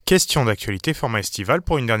Question d'actualité, format estival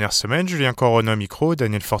pour une dernière semaine. Julien Corona au micro,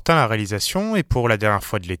 Daniel Fortin à la réalisation. Et pour la dernière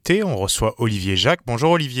fois de l'été, on reçoit Olivier Jacques.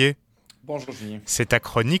 Bonjour Olivier. Bonjour Julien. C'est ta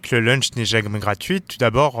chronique, le lunch n'est jamais gratuit. Tout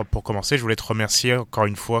d'abord, pour commencer, je voulais te remercier encore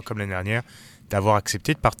une fois, comme l'année dernière, d'avoir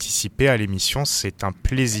accepté de participer à l'émission. C'est un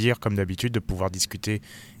plaisir, comme d'habitude, de pouvoir discuter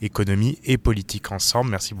économie et politique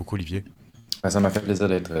ensemble. Merci beaucoup Olivier. Ça m'a fait plaisir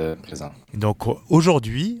d'être présent. Donc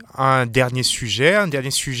aujourd'hui, un dernier sujet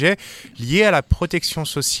lié à la protection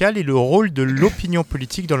sociale et le rôle de l'opinion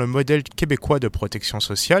politique dans le modèle québécois de protection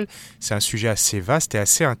sociale. C'est un sujet assez vaste et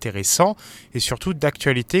assez intéressant et surtout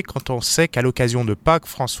d'actualité quand on sait qu'à l'occasion de Pâques,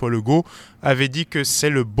 François Legault avait dit que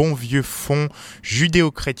c'est le bon vieux fond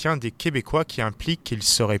judéo-chrétien des Québécois qui implique qu'ils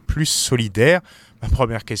seraient plus solidaires. Ma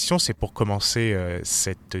première question, c'est pour commencer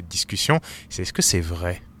cette discussion, c'est est-ce que c'est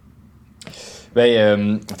vrai ?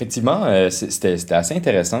 Effectivement, c'était assez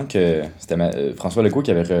intéressant que c'était François Legault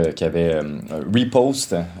qui avait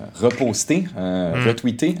reposté,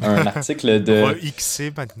 retweeté un article de...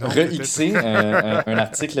 Re-Xé maintenant. Re-Xé, un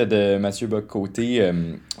article de Mathieu Bock-Côté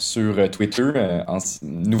sur Twitter,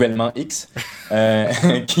 nouvellement X,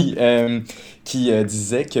 qui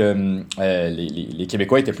disait que les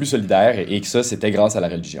Québécois étaient plus solidaires et que ça, c'était grâce à la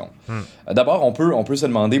religion. D'abord, on peut se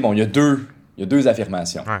demander, il y a deux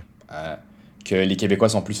affirmations. Ouais. Que les Québécois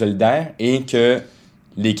sont plus solidaires et que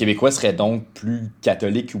les Québécois seraient donc plus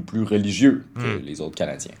catholiques ou plus religieux que les autres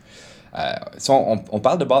Canadiens. On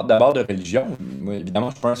parle d'abord de religion. Moi, évidemment,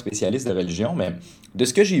 je ne suis pas un spécialiste de religion, mais de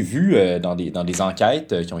ce que j'ai vu dans des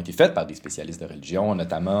enquêtes qui ont été faites par des spécialistes de religion,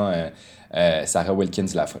 notamment Sarah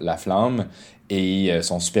Wilkins-Laflamme et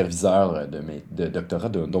son superviseur de doctorat,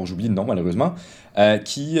 dont j'oublie le nom malheureusement,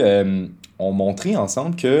 qui ont montré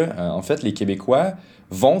ensemble que, en fait, les Québécois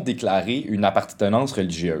vont déclarer une appartenance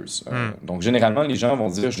religieuse. Donc, généralement, les gens vont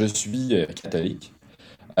dire « je suis catholique ».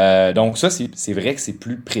 Donc ça, c'est vrai que c'est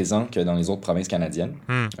plus présent que dans les autres provinces canadiennes,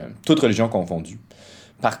 toutes religions confondues.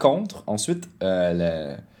 Par contre, ensuite,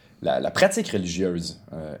 la pratique religieuse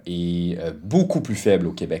est beaucoup plus faible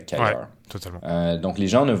au Québec qu'ailleurs. Ouais, totalement. Donc les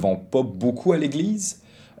gens ne vont pas beaucoup à l'église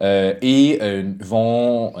et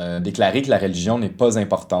vont déclarer que la religion n'est pas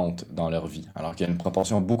importante dans leur vie, alors qu'il y a une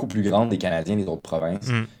proportion beaucoup plus grande des Canadiens des autres provinces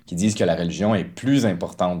qui disent que la religion est plus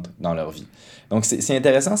importante dans leur vie. Donc c'est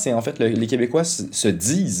intéressant, c'est en fait les Québécois se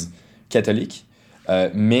disent catholiques,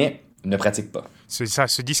 mais ne pratiquent pas. C'est ça,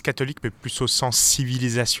 se disent catholiques, mais plus au sens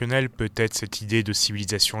civilisationnel, peut-être cette idée de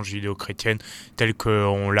civilisation judéo-chrétienne telle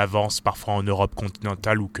qu'on l'avance parfois en Europe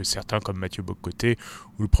continentale ou que certains comme Mathieu Bock-Côté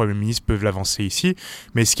ou le Premier ministre peuvent l'avancer ici.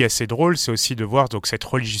 Mais ce qui est assez drôle, c'est aussi de voir donc, cette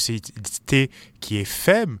religiosité qui est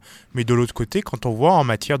faible, mais de l'autre côté, quand on voit en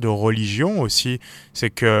matière de religion aussi, c'est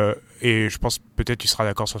que, et je pense peut-être tu seras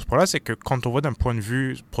d'accord sur ce point-là, c'est que quand on voit d'un point de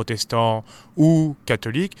vue protestant ou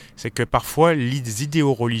catholique, c'est que parfois les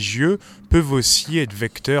idéaux religieux peuvent aussi être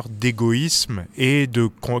vecteurs d'égoïsme et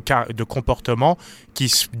de comportements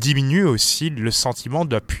qui diminuent aussi le sentiment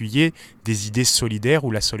d'appuyer des idées solidaires ou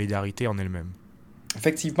la solidarité en elle-même.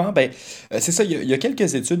 Effectivement, c'est ça. Il y a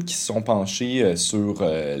quelques études qui se sont penchées sur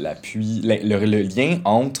l'appui, le lien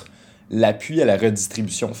entre l'appui à la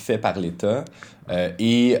redistribution fait par l'État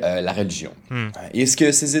et la religion. Et ce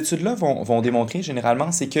que ces études-là vont démontrer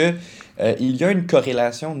généralement, c'est que il y a une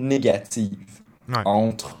corrélation négative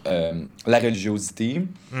entre la religiosité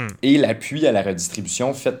et l'appui à la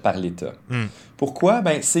redistribution faite par l'État. Pourquoi?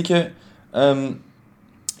 C'est que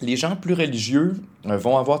les gens plus religieux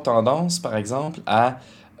vont avoir tendance, par exemple, à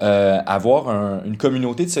avoir une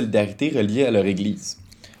communauté de solidarité reliée à leur église.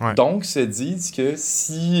 Ouais. Donc, se disent que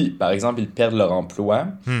si, par exemple, ils perdent leur emploi,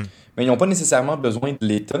 ils n'ont pas nécessairement besoin de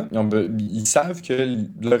l'État. Ils savent que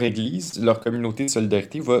leur église, leur communauté de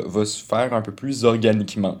solidarité va se faire un peu plus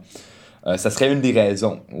organiquement. Ça serait une des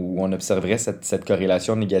raisons où on observerait cette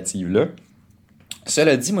corrélation négative-là.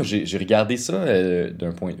 Cela dit, moi, j'ai regardé ça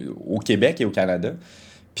d'un point au Québec et au Canada.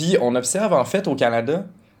 Puis on observe en fait au Canada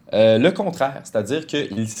le contraire, c'est-à-dire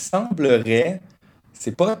qu'il semblerait,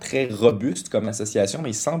 c'est pas très robuste comme association,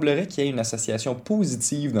 mais il semblerait qu'il y ait une association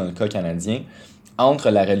positive dans le cas canadien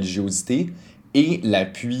entre la religiosité et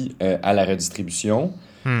l'appui à la redistribution.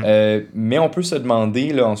 Mais on peut se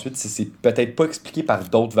demander là, ensuite si c'est peut-être pas expliqué par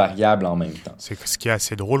d'autres variables en même temps. C'est ce qui est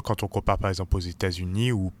assez drôle quand on compare par exemple aux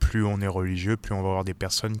États-Unis où plus on est religieux, plus on va avoir des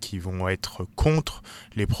personnes qui vont être contre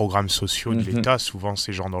les programmes sociaux de l'État. Souvent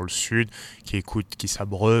ces gens dans le Sud qui écoutent, qui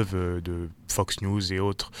s'abreuvent de Fox News et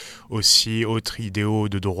autres idéaux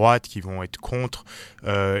de droite qui vont être contre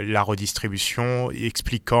la redistribution,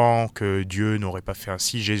 expliquant que Dieu n'aurait pas fait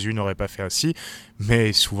ainsi, Jésus n'aurait pas fait ainsi.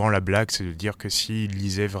 Mais souvent la blague, c'est de dire que s'ils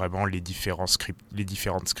lisaient vraiment les différentes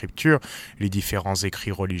scriptures, les différents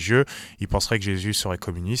écrits religieux, ils penseraient que Jésus serait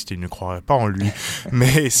communiste et ils ne croiraient pas en lui.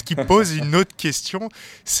 Mais ce qui pose une autre question,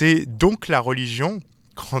 c'est donc la religion.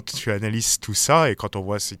 Quand tu analyses tout ça et quand on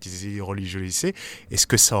voit ces idées religieuses, est-ce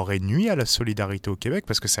que ça aurait nui à la solidarité au Québec?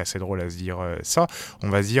 Parce que c'est assez drôle à se dire ça. On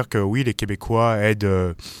va se dire que oui, les Québécois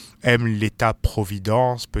aiment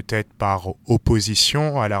l'État-providence, peut-être par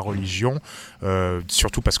opposition à la religion,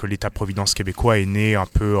 surtout parce que l'État-providence québécois est né un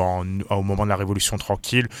peu au moment de la Révolution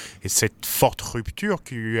tranquille, et cette forte rupture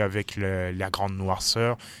qu'il y a eu avec la Grande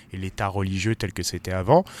Noirceur et l'État religieux tel que c'était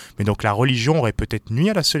avant. Mais donc la religion aurait peut-être nui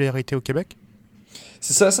à la solidarité au Québec?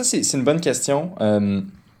 C'est ça, c'est une bonne question.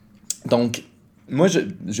 Donc, moi, je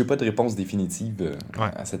n'ai pas de réponse définitive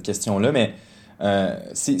à cette question-là, mais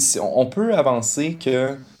on peut avancer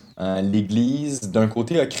que l'Église, d'un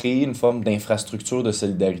côté, a créé une forme d'infrastructure de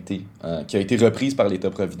solidarité qui a été reprise par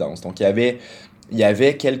l'État-providence. Donc, il y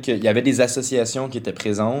avait des associations qui étaient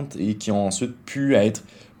présentes et qui ont ensuite pu être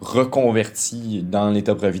reconverties dans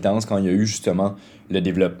l'État-providence quand il y a eu justement le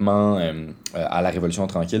développement à la Révolution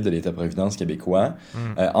tranquille de l'État-providence québécois.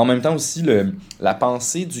 En même temps aussi, la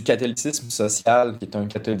pensée du catholicisme social, qui est un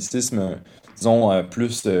catholicisme, disons,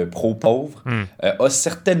 plus pro-pauvre, a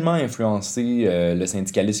certainement influencé le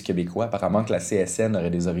syndicalisme québécois. Apparemment que la CSN aurait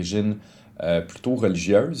des origines plutôt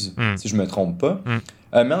religieuses, si je ne me trompe pas.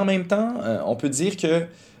 Mais en même temps, on peut dire que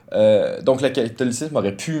donc le catholicisme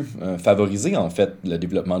aurait pu favoriser, en fait, le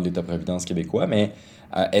développement de l'État-providence québécois, mais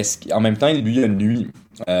en même temps, il lui a nuit.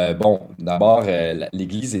 Bon, d'abord,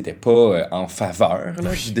 l'Église n'était pas en faveur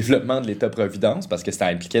du développement de l'État-providence parce que ça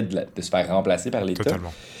impliquait de se faire remplacer par l'État.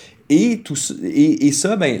 Totalement. Et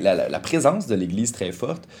ça, ben, la présence de l'Église très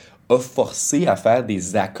forte a forcé à faire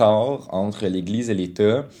des accords entre l'Église et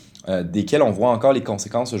l'État, desquels on voit encore les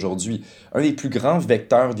conséquences aujourd'hui. Un des plus grands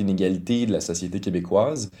vecteurs d'inégalité de la société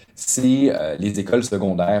québécoise, c'est les écoles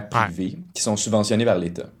secondaires privées qui sont subventionnées par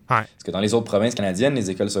l'État. Parce que dans les autres provinces canadiennes,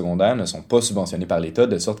 les écoles secondaires ne sont pas subventionnées par l'État,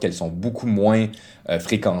 de sorte qu'elles sont beaucoup moins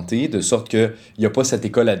fréquentées, de sorte qu'il n'y a pas cette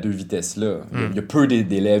école à deux vitesses-là. Il y a peu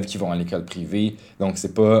d'élèves qui vont à l'école privée, donc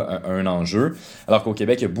c'est pas un enjeu. Alors qu'au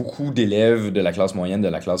Québec, il y a beaucoup d'élèves de la classe moyenne, de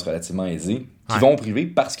la classe relativement aisée, qui vont au privé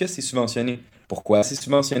parce que c'est subventionné. Pourquoi c'est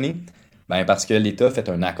subventionné? Ben parce que l'État fait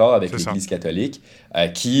un accord avec l'Église catholique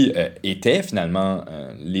qui était finalement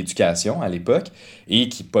l'éducation à l'époque et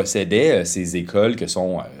qui possédait ces écoles que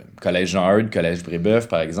sont Collège Jean-Eudes, Collège Brébeuf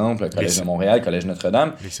par exemple, Collège de Montréal, Collège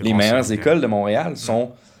Notre-Dame. Les meilleures écoles de Montréal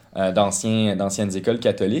sont d'anciennes écoles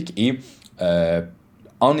catholiques et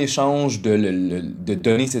en échange de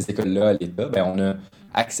donner ces écoles-là à l'État, ben, on a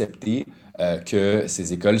accepté que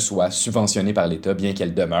ces écoles soient subventionnées par l'État, bien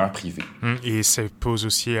qu'elles demeurent privées. Et ça pose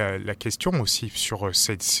aussi la question aussi sur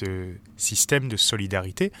ce système de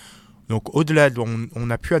solidarité. Donc au-delà, on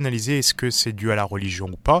a pu analyser est-ce que c'est dû à la religion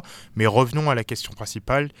ou pas, mais revenons à la question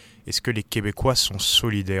principale, est-ce que les Québécois sont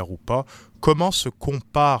solidaires ou pas? Comment se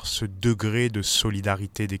compare ce degré de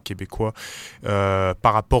solidarité des Québécois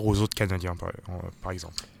par rapport aux autres Canadiens, par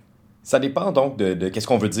exemple? Ça dépend donc de qu'est-ce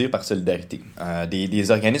qu'on veut dire par solidarité.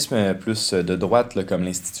 Des organismes plus de droite, là, comme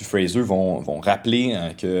l'Institut Fraser, vont rappeler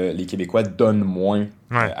que les Québécois donnent moins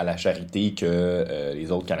à la charité que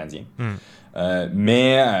les autres Canadiens.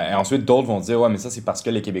 Mais ensuite, d'autres vont dire « Ouais, mais ça, c'est parce que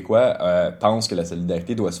les Québécois pensent que la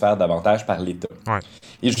solidarité doit se faire davantage par l'État. »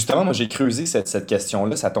 Et justement, moi, j'ai creusé cette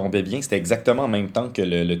question-là, ça tombait bien. C'était exactement en même temps que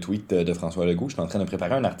le tweet de François Legault. Je suis en train de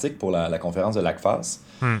préparer un article pour la conférence de l'ACFAS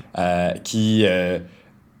qui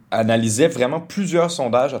analysait vraiment plusieurs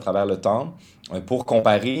sondages à travers le temps pour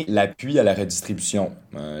comparer l'appui à la redistribution.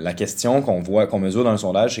 La question qu'on mesure dans le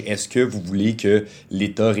sondage, c'est est-ce que vous voulez que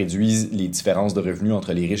l'État réduise les différences de revenus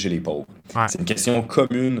entre les riches et les pauvres? C'est une question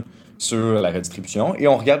commune sur la redistribution. Et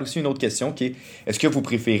on regarde aussi une autre question qui est est-ce que vous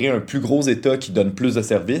préférez un plus gros État qui donne plus de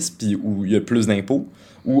services puis où il y a plus d'impôts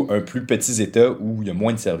ou un plus petit État où il y a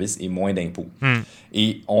moins de services et moins d'impôts?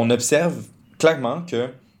 Et on observe clairement que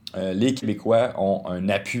les Québécois ont un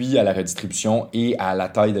appui à la redistribution et à la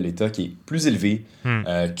taille de l'État qui est plus élevé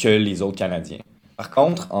que les autres Canadiens. Par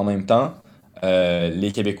contre, en même temps,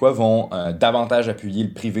 les Québécois vont davantage appuyer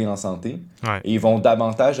le privé en santé et vont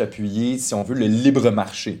davantage appuyer, si on veut, le libre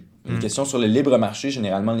marché Une question sur le libre marché,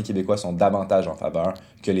 généralement, les Québécois sont davantage en faveur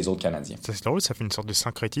que les autres Canadiens. Ça, c'est drôle, ça fait une sorte de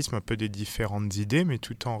syncrétisme un peu des différentes idées, mais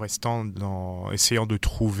tout en essayant de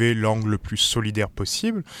trouver l'angle le plus solidaire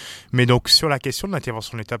possible. Mais donc, sur la question de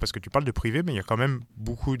l'intervention de l'État, parce que tu parles de privé, mais il y a quand même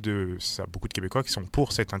beaucoup de Québécois qui sont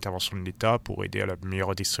pour cette intervention de l'État, pour aider à la meilleure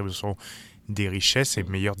redistribution des richesses et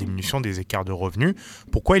meilleure diminution des écarts de revenus.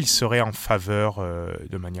 Pourquoi ils seraient en faveur,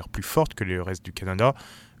 de manière plus forte que le reste du Canada,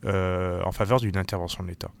 en faveur d'une intervention de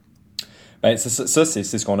l'État? Ben, c'est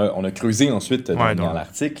ce qu'on a creusé ensuite dans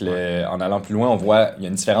l'article. En allant plus loin, on voit qu'il y a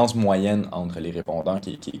une différence moyenne entre les répondants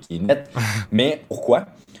qui est nette. Mais pourquoi?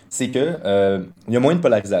 C'est que il y a moins de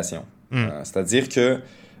polarisation. C'est-à-dire que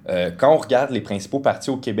quand on regarde les principaux partis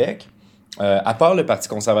au Québec, à part le Parti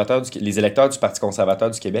conservateur, les électeurs du Parti conservateur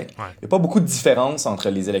du Québec, il n'y a pas beaucoup de différence entre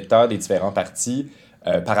les électeurs des différents partis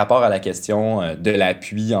par rapport à la question de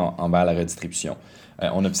l'appui envers la redistribution.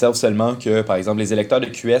 On observe seulement que, par exemple, les électeurs de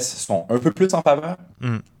QS sont un peu plus en faveur,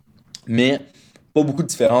 mais pas beaucoup de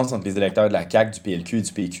différence entre les électeurs de la CAQ, du PLQ et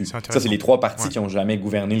du PQ. Ça, c'est les trois partis qui n'ont jamais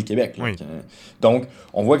gouverné le Québec. Oui. Donc,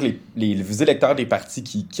 on voit que les électeurs des partis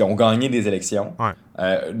qui ont gagné des élections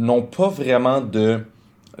n'ont pas vraiment de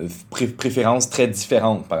préférences très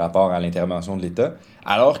différentes par rapport à l'intervention de l'État,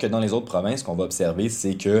 alors que dans les autres provinces, ce qu'on va observer,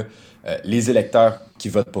 c'est que les électeurs qui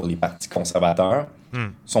votent pour les partis conservateurs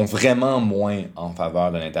sont vraiment moins en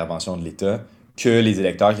faveur de l'intervention de l'État que les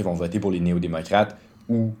électeurs qui vont voter pour les néo-démocrates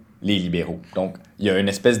ou les libéraux. Donc, il y a une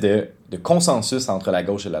espèce de consensus entre la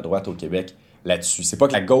gauche et la droite au Québec là-dessus. C'est pas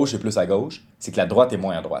que la gauche est plus à gauche, c'est que la droite est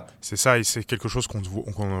moins à droite. C'est ça, et c'est quelque chose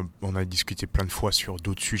qu'on a discuté plein de fois sur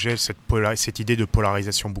d'autres sujets. Cette idée de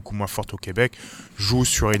polarisation beaucoup moins forte au Québec joue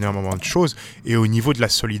sur énormément de choses. Et au niveau de la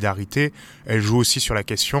solidarité, elle joue aussi sur la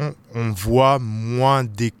question, on voit moins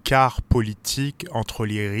d'écart politique entre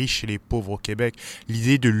les riches et les pauvres au Québec.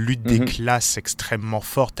 L'idée de lutte des classes extrêmement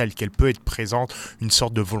forte, telle qu'elle peut être présente, une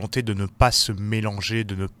sorte de volonté de ne pas se mélanger,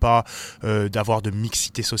 de ne pas d'avoir de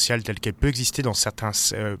mixité sociale telle qu'elle peut exister dans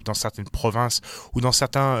certaines provinces ou dans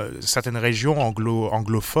certaines régions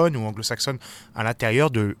anglophones ou anglo-saxonnes à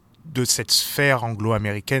l'intérieur de cette sphère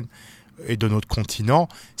anglo-américaine et de notre continent,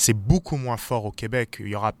 c'est beaucoup moins fort au Québec.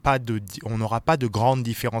 On n'aura pas de grandes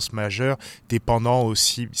différences majeures, dépendant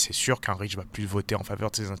aussi, c'est sûr qu'un riche va plus voter en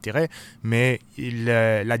faveur de ses intérêts, mais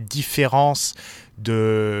la différence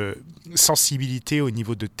de sensibilité au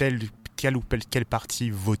niveau de quel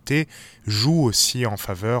parti voter joue aussi en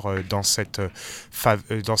faveur dans cette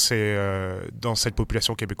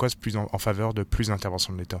population québécoise en faveur de plus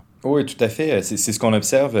d'intervention de l'État. Oui, tout à fait. C'est ce qu'on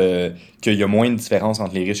observe, qu'il y a moins de différence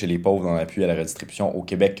entre les riches et les pauvres dans l'appui à la redistribution au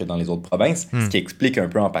Québec que dans les autres provinces, ce qui explique un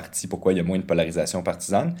peu en partie pourquoi il y a moins de polarisation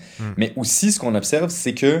partisane. Mais aussi, ce qu'on observe,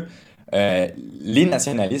 c'est que les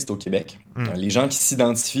nationalistes au Québec, les gens qui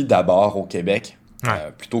s'identifient d'abord au Québec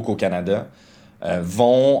plutôt qu'au Canada,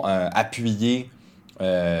 vont appuyer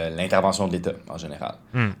l'intervention de l'État en général.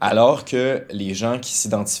 Alors que les gens qui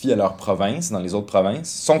s'identifient à leur province, dans les autres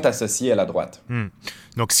provinces, sont associés à la droite.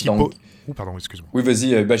 Donc, pardon, excuse-moi. Oui,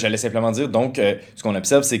 vas-y, j'allais simplement dire, donc, ce qu'on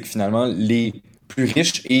observe, c'est que finalement, les plus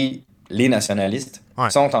riches et les nationalistes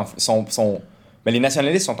les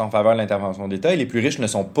nationalistes sont en faveur de l'intervention de l'État et les plus riches ne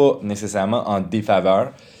sont pas nécessairement en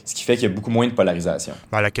défaveur, ce qui fait qu'il y a beaucoup moins de polarisation.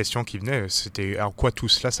 La question qui venait, c'était en quoi tout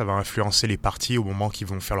cela, ça va influencer les partis au moment qu'ils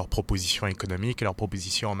vont faire leurs propositions économiques et leurs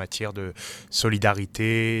propositions en matière de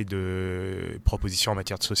solidarité, de propositions en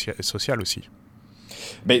matière sociale aussi.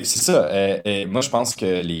 Ben, c'est ça. Moi, je pense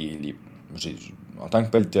que en tant que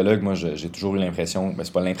politologue, moi, j'ai toujours eu l'impression,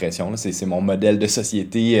 c'est pas l'impression, là, c'est mon modèle de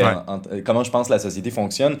société, comment je pense que la société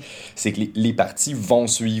fonctionne, c'est que les partis vont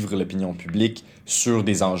suivre l'opinion publique sur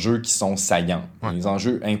des enjeux qui sont saillants. Les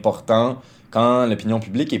enjeux importants, quand l'opinion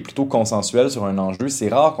publique est plutôt consensuelle sur un enjeu, c'est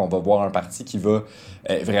rare qu'on va voir un parti qui va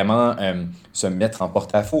vraiment se mettre en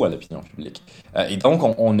porte-à-faux à l'opinion publique. Et donc,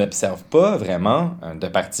 on n'observe pas vraiment de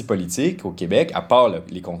partis politiques au Québec, à part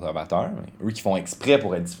les conservateurs, eux qui font exprès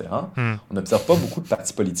pour être différents. On n'observe pas beaucoup de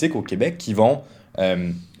partis politiques au Québec qui vont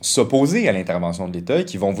s'opposer à l'intervention de l'État et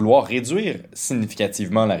qui vont vouloir réduire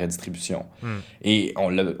significativement la redistribution. Et on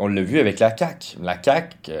l'a vu avec la CAQ. La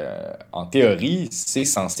CAQ, en théorie, c'est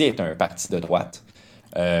censé être un parti de droite.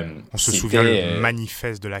 On se souvient le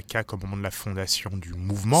manifeste de la CAQ au moment de la fondation du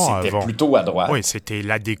mouvement. C'était plutôt à droite. Oui, c'était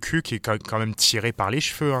l'ADQ qui est quand même tiré par les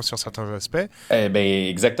cheveux sur certains aspects.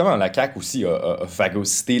 Exactement. La CAQ aussi a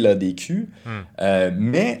phagocyté l'ADQ.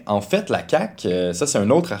 Mais en fait, la CAQ, ça c'est un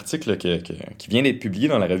autre article qui vient d'être publié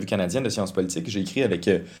dans la Revue canadienne de sciences politiques que j'ai écrit avec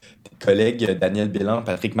des collègues Daniel Bélan,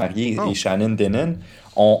 Patrick Marier et Shannon Dennen.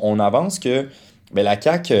 On avance que la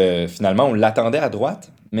CAQ, finalement, on l'attendait à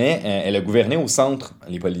droite. mais elle a gouverné au centre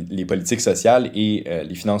les politiques sociales et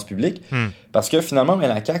les finances publiques. Parce que finalement, mais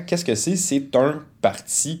la CAQ, qu'est-ce que c'est? C'est un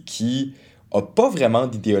parti qui a pas vraiment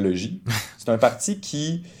d'idéologie. C'est un parti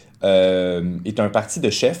qui est un parti de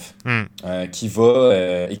chef qui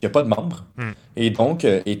va et qui n'a pas de membres. Et donc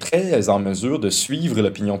est très en mesure de suivre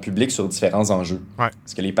l'opinion publique sur différents enjeux.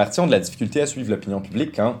 Parce que les partis ont de la difficulté à suivre l'opinion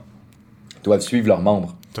publique quand ils doivent suivre leurs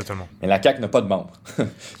membres. Totalement. Mais la CAQ n'a pas de membres. Il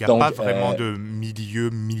n'y a pas vraiment de milieu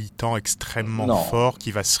militant extrêmement fort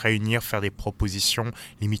qui va se réunir, faire des propositions,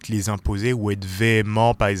 limite les imposer ou être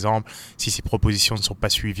véhément, par exemple, si ces propositions ne sont pas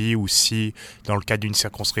suivies ou si, dans le cadre d'une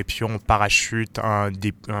circonscription, on parachute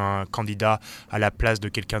un candidat à la place de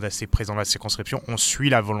quelqu'un d'assez présent dans la circonscription, on suit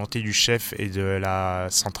la volonté du chef et de la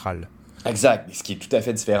centrale. Exact. Ce qui est tout à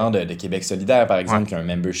fait différent de Québec solidaire, par exemple, qui a un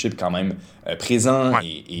membership quand même présent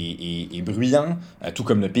et bruyant, tout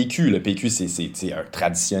comme le PQ. Le PQ, c'est un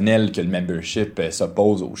traditionnel que le membership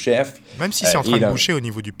s'oppose au chef. Même si c'est en train de boucher au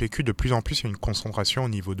niveau du PQ, de plus en plus, il y a une concentration au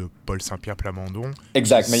niveau de Paul Saint-Pierre Plamondon.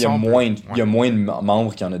 Exact, mais il y a moins de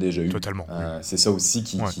membres qu'il y en a déjà eu. Totalement. C'est ça aussi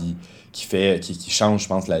qui change, je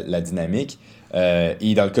pense, la dynamique.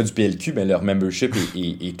 Et dans le cas du PLQ, ben, leur membership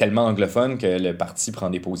est tellement anglophone que le parti prend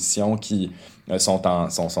des positions qui sont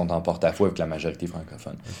en porte-à-faux avec la majorité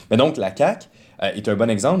francophone. Mais donc, la CAQ est un bon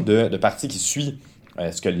exemple de parti qui suit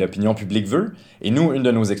ce que l'opinion publique veut. Et nous, une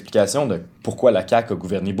de nos explications de pourquoi la CAQ a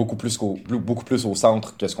gouverné beaucoup plus au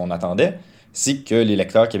centre que ce qu'on attendait, c'est que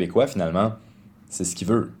l'électeur québécois, finalement, c'est ce qu'il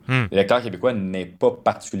veut. L'électeur québécois n'est pas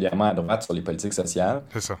particulièrement à droite sur les politiques sociales.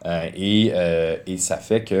 C'est ça. Et ça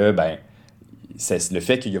fait que, c'est le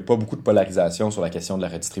fait qu'il n'y a pas beaucoup de polarisation sur la question de la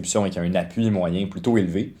redistribution et qu'il y a un appui moyen plutôt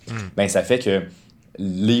élevé, ça fait que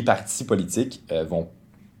les partis politiques vont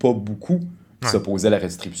pas beaucoup s'opposer à la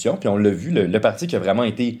redistribution. Puis on l'a vu, le parti qui a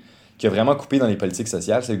vraiment coupé dans les politiques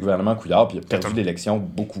sociales, c'est le gouvernement Couillard, puis il a perdu l'élection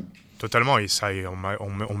beaucoup. Totalement, et ça,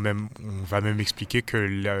 on va même expliquer que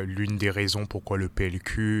l'une des raisons pourquoi le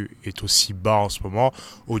PLQ est aussi bas en ce moment,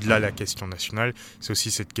 au-delà de la question nationale, c'est aussi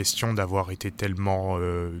cette question d'avoir été tellement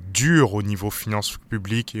dur au niveau finances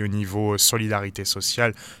publiques et au niveau solidarité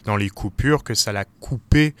sociale dans les coupures que ça l'a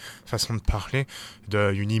coupé, façon de parler,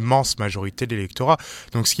 d'une immense majorité de l'électorat.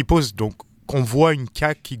 Donc ce qui pose qu'on voit une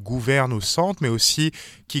CAQ qui gouverne au centre, mais aussi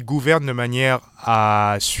qui gouverne de manière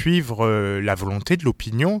à suivre la volonté de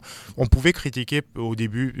l'opinion. On pouvait critiquer au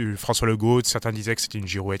début François Legault, certains disaient que c'était une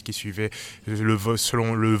girouette qui suivait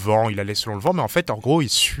selon le vent, il allait selon le vent, mais en fait, en gros, il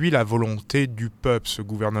suit la volonté du peuple, ce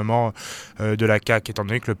gouvernement de la CAQ, étant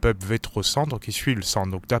donné que le peuple veut être au centre, donc il suit le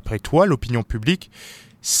centre. Donc d'après toi, l'opinion publique,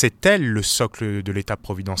 c'est-elle le socle de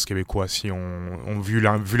l'État-providence québécois, si on vu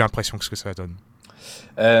l'impression que ce que ça donne?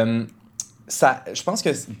 Je pense que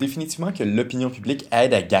définitivement que l'opinion publique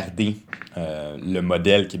aide à garder le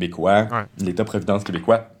modèle québécois, l'État-providence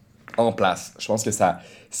québécois en place. Je pense que ça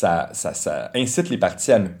incite les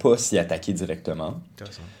partis à ne pas s'y attaquer directement.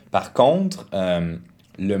 Par contre,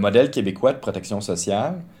 le modèle québécois de protection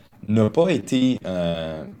sociale n'a pas été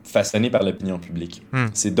façonné par l'opinion publique.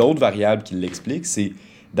 C'est d'autres variables qui l'expliquent. C'est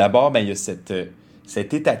d'abord, il y a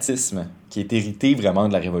cet étatisme qui est hérité vraiment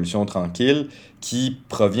de la Révolution tranquille, qui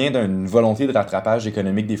provient d'une volonté de rattrapage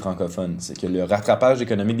économique des francophones. C'est que le rattrapage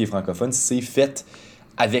économique des francophones, c'est fait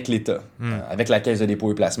avec l'État, avec la Caisse de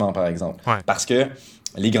dépôt et placement, par exemple. Parce que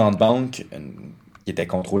les grandes banques qui étaient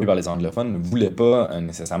contrôlées par les anglophones ne voulaient pas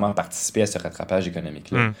nécessairement participer à ce rattrapage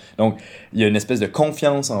économique-là. Donc, il y a une espèce de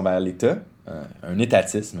confiance envers l'État, un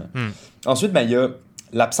étatisme. Ensuite, il y a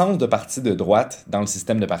l'absence de partis de droite dans le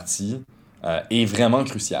système de partis est vraiment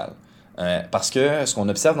cruciale. Parce que ce qu'on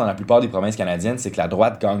observe dans la plupart des provinces canadiennes, c'est que la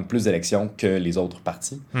droite gagne plus d'élections que les autres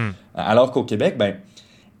partis. Alors qu'au Québec,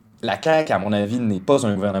 la CAQ, à mon avis, n'est pas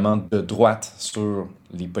un gouvernement de droite sur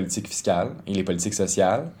les politiques fiscales et les politiques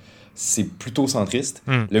sociales. C'est plutôt centriste.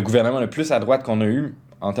 Le gouvernement le plus à droite qu'on a eu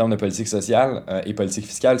en termes de politique sociale et politique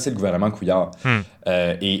fiscale, c'est le gouvernement Couillard.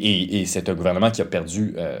 Et c'est un gouvernement qui a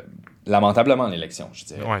perdu lamentablement l'élection, je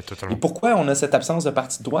dirais. Et pourquoi on a cette absence de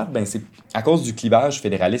parti de droite? C'est à cause du clivage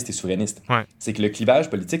fédéraliste et souverainiste. C'est que le clivage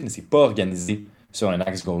politique ne s'est pas organisé sur un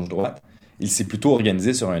axe gauche-droite. Il s'est plutôt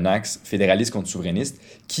organisé sur un axe fédéraliste contre souverainiste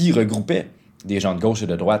qui regroupait des gens de gauche et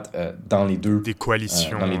de droite dans les deux des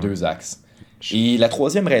coalitions, dans les deux axes. Et la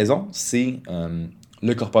troisième raison, c'est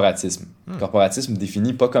le corporatisme. Le corporatisme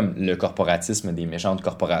défini pas comme le corporatisme des méchantes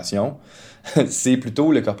corporations, c'est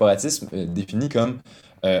plutôt le corporatisme défini comme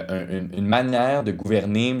une manière de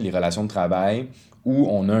gouverner les relations de travail où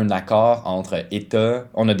on a un accord entre État,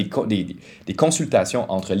 on a des consultations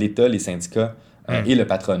entre l'État, les syndicats et le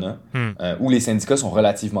patronat, où les syndicats sont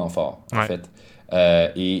relativement forts, en fait.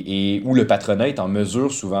 et où le patronat est en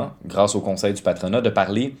mesure souvent, grâce au conseil du patronat, de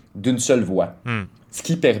parler d'une seule voix. Ce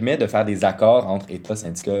qui permet de faire des accords entre État,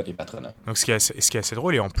 syndicats et patronat. Donc ce qui est assez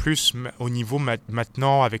drôle, et en plus, au niveau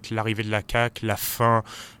maintenant, avec l'arrivée de la CAQ, la fin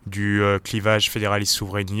du clivage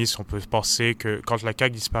fédéraliste-souverainiste, on peut penser que quand la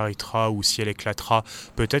CAQ disparaîtra ou si elle éclatera,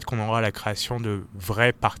 peut-être qu'on aura la création de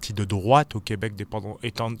vrais partis de droite au Québec,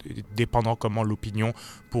 dépendant comment l'opinion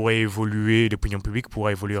pourrait évoluer, l'opinion publique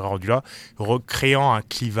pourrait évoluer rendu là, recréant un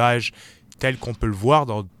clivage tel qu'on peut le voir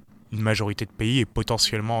dans une majorité de pays et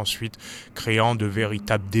potentiellement ensuite créant de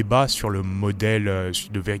véritables débats sur le modèle,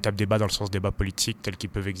 de véritables débats dans le sens débat politique tels qu'ils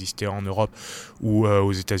peuvent exister en Europe ou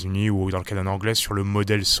aux États-Unis ou dans le Canada anglais sur le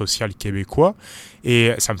modèle social québécois.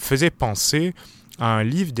 Et ça me faisait penser à un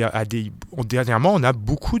livre, dernièrement, on a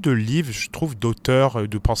beaucoup de livres, je trouve, d'auteurs,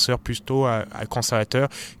 de penseurs plutôt conservateurs,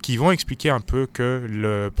 qui vont expliquer un peu que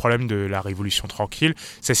le problème de la Révolution tranquille,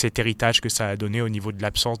 c'est cet héritage que ça a donné au niveau de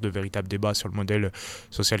l'absence de véritable débat sur le modèle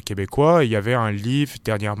social québécois. Il y avait un livre,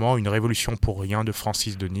 dernièrement, Une révolution pour rien, de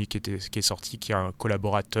Francis Denis, qui est sorti, qui est un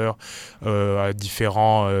collaborateur à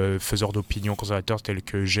différents faiseurs d'opinion conservateurs, tels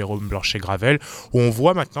que Jérôme Blanchet-Gravel, où on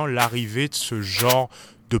voit maintenant l'arrivée de ce genre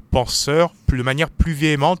de penseurs de manière plus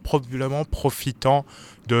véhémente, probablement profitant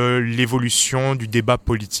de l'évolution du débat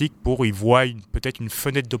politique pour y voir peut-être une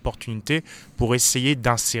fenêtre d'opportunité pour essayer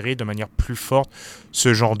d'insérer de manière plus forte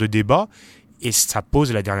ce genre de débat. Et ça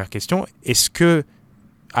pose la dernière question, est-ce que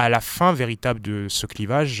à la fin véritable de ce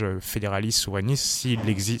clivage fédéraliste-souverainiste,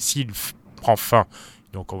 s'il prend fin,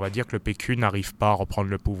 donc on va dire que le PQ n'arrive pas à reprendre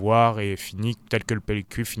le pouvoir et finit tel que le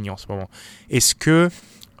PQ finit en ce moment, est-ce que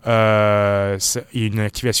une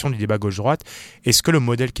activation du débat gauche-droite, est-ce que le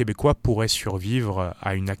modèle québécois pourrait survivre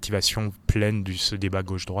à une activation pleine de ce débat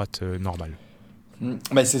gauche-droite normal?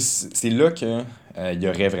 Ben c'est là qu'il y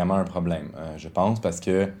aurait vraiment un problème, je pense, parce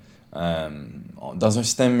que dans un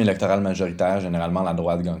système électoral majoritaire, généralement, la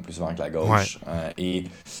droite gagne plus souvent que la gauche. Ouais. Et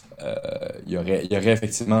il y aurait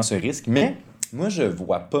effectivement ce risque. Mais moi, je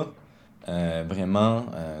vois pas vraiment,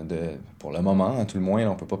 pour le moment, à tout le moins,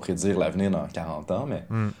 on peut pas prédire l'avenir dans 40 ans, mais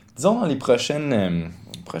disons dans les prochaines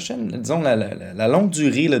disons la longue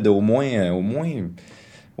durée là, d'au moins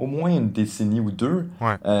une décennie ou deux,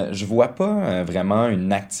 je vois pas vraiment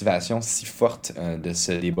une activation si forte de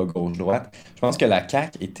ce débat gauche-droite. Je pense que la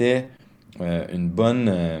CAQ était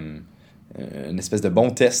une espèce de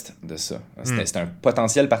bon test de ça. C'était un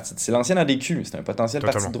potentiel parti... C'est l'ancienne ADQ, c'était un potentiel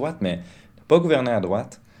parti de droite, mais pas gouverné à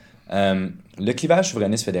droite. Le clivage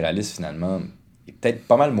souverainiste-fédéraliste, finalement, est peut-être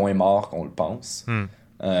pas mal moins mort qu'on le pense.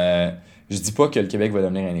 Je dis pas que le Québec va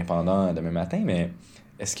devenir indépendant demain matin, mais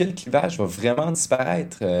est-ce que le clivage va vraiment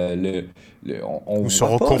disparaître? Ou se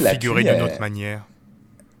reconfigurer d'une autre manière?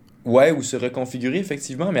 Ouais, ou se reconfigurer,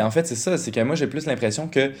 effectivement. Mais en fait, c'est ça. C'est que moi, j'ai plus l'impression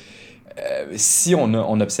que si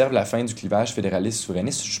on observe la fin du clivage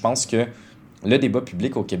fédéraliste-souverainiste, je pense que le débat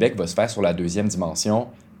public au Québec va se faire sur la deuxième dimension,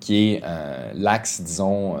 qui est l'axe,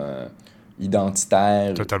 disons,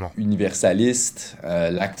 identitaire, universaliste,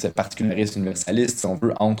 l'axe particulariste universaliste, si on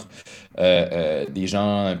veut, entre des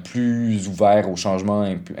gens plus ouverts aux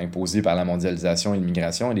changements imposés par la mondialisation et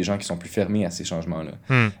l'immigration et des gens qui sont plus fermés à ces changements-là.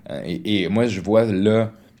 Et moi, je vois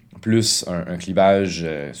là plus un clivage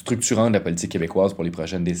structurant de la politique québécoise pour les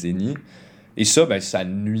prochaines décennies. Et ça, ben, ça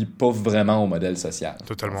nuit pas vraiment au modèle social.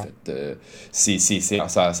 Totalement. En fait,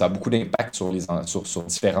 ça a beaucoup d'impact sur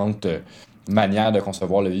différentes manières de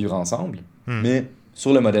concevoir le vivre ensemble. Mais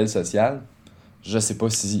sur le modèle social, je sais pas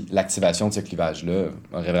si l'activation de ce clivage-là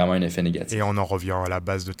aurait vraiment un effet négatif. Et on en revient à la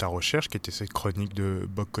base de ta recherche, qui était cette chronique de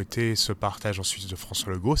Bock-Côté, ce partage en Suisse de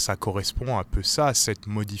François Legault. Ça correspond un peu ça, à cette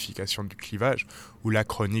modification du clivage, où la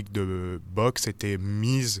chronique de Bock s'était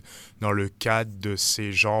mise dans le cadre de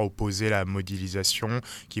ces gens opposés à la modélisation,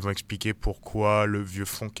 qui vont expliquer pourquoi le vieux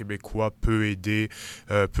fonds québécois peut aider,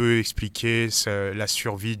 peut expliquer la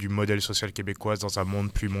survie du modèle social québécois dans un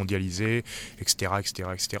monde plus mondialisé, etc., etc.,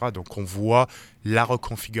 etc. Donc on voit la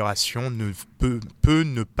reconfiguration peut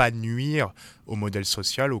ne pas nuire au modèle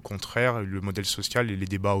social. Au contraire, le modèle social et les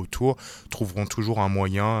débats autour trouveront toujours un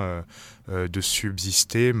moyen de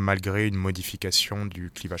subsister malgré une modification du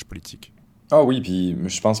clivage politique. Ah oui, puis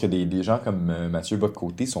je pense que des gens comme Mathieu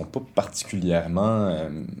Bock-Côté sont pas particulièrement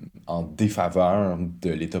en défaveur de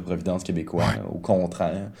l'État-providence québécois. Au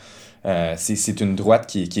contraire. C'est une droite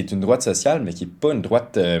qui est une droite sociale, mais qui n'est pas une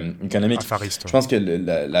droite économique. Afariste. Je pense que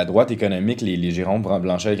la droite économique, les Jérôme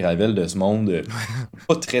Blanchet et Gravel de ce monde,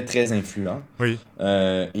 pas très, très influents. Oui.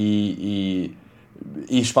 Et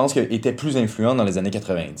je pense qu'il était plus influent dans les années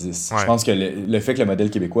 90. Je pense que le fait que le modèle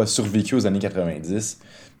québécois a survécu aux années 90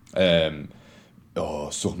 Oh,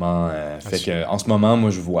 sûrement. Fait que, en ce moment, moi,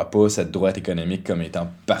 je vois pas cette droite économique comme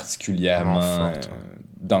étant particulièrement forte.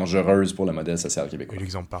 dangereuse pour le modèle social Et québécois.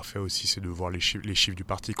 l'exemple parfait aussi, c'est de voir les chiffres du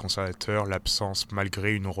Parti conservateur, l'absence,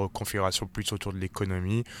 malgré une reconfiguration plus autour de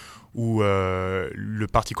l'économie, où le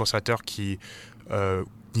Parti conservateur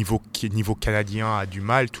niveau canadien a du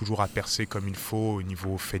mal toujours à percer comme il faut au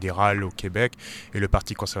niveau fédéral au Québec, et le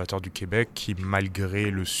Parti conservateur du Québec qui,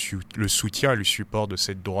 malgré le soutien et le support de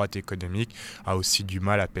cette droite économique, a aussi du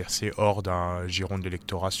mal à percer hors d'un giron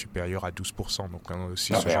d'électorat supérieur à 12%. Donc on a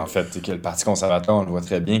aussi En fait, c'est que le Parti conservateur, on le voit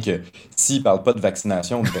très bien que s'ils parlent pas de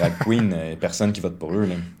vaccination ou de drag queen, y a personne qui vote pour eux.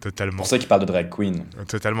 Là. C'est totalement. pour ça qu'ils parlent de drag queen.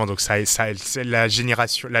 Totalement. Donc c'est la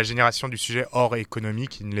génération du sujet hors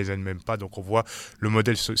économique, ils ne les aiment même pas. Donc on voit le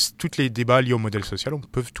modèle, tous les débats liés au modèle social, on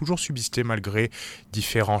peut toujours subsister malgré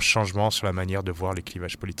différents changements sur la manière de voir les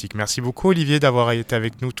clivages politiques. Merci beaucoup Olivier d'avoir été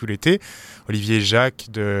avec nous tout l'été. Olivier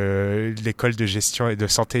Jacques de l'école de gestion et de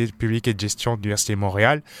santé publique et de gestion de l'Université de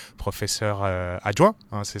Montréal, professeur adjoint,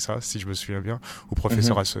 hein, c'est ça, si je me souviens bien, ou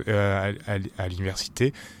professeur à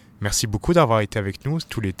l'université. Merci beaucoup d'avoir été avec nous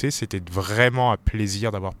tout l'été. C'était vraiment un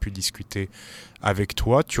plaisir d'avoir pu discuter avec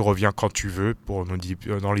toi. Tu reviens quand tu veux pour nous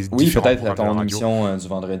dans les différents peut-être à programmes de ton radio. émission du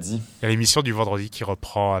vendredi. Il y a l'émission du vendredi qui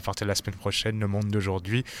reprend à partir de la semaine prochaine, Le Monde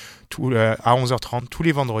d'aujourd'hui, à 11h30, tous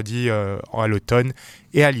les vendredis à l'automne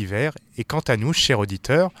et à l'hiver. Et quant à nous, chers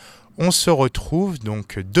auditeurs, on se retrouve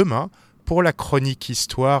donc demain pour la chronique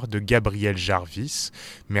histoire de Gabriel Jarvis.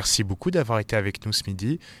 Merci beaucoup d'avoir été avec nous ce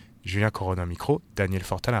midi. Julien Corona micro, Daniel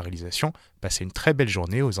Fortin la réalisation. Passez une très belle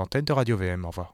journée aux antennes de Radio VM. Au revoir.